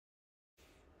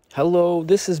Hello,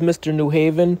 this is Mr. New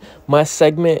Haven, my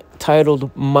segment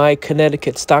titled My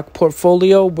Connecticut Stock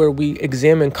Portfolio, where we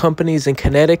examine companies in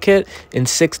Connecticut in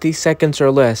 60 seconds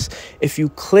or less. If you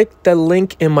click the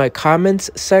link in my comments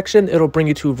section, it'll bring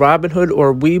you to Robinhood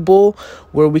or Webull,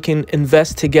 where we can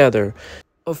invest together.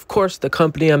 Of course, the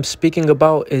company I'm speaking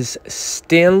about is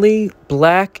Stanley,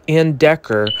 Black &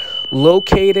 Decker,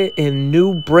 located in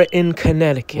New Britain,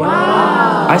 Connecticut.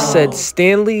 Wow. I said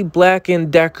Stanley, Black &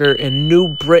 Decker in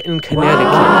New Britain, Connecticut.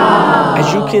 Wow.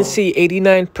 As you can see,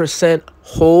 89%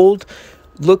 hold.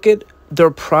 Look at their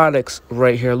products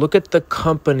right here. Look at the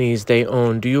companies they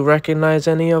own. Do you recognize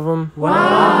any of them?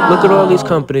 Wow. Look at all these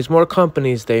companies, more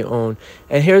companies they own.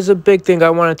 And here's a big thing I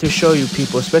wanted to show you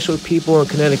people, especially people in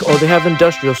Connecticut. Oh, they have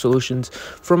industrial solutions.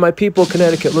 For my people in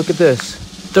Connecticut, look at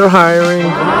this. They're hiring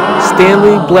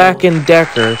Stanley, Black &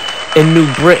 Decker in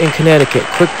New Britain, Connecticut.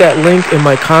 Click that link in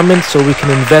my comments so we can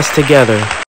invest together.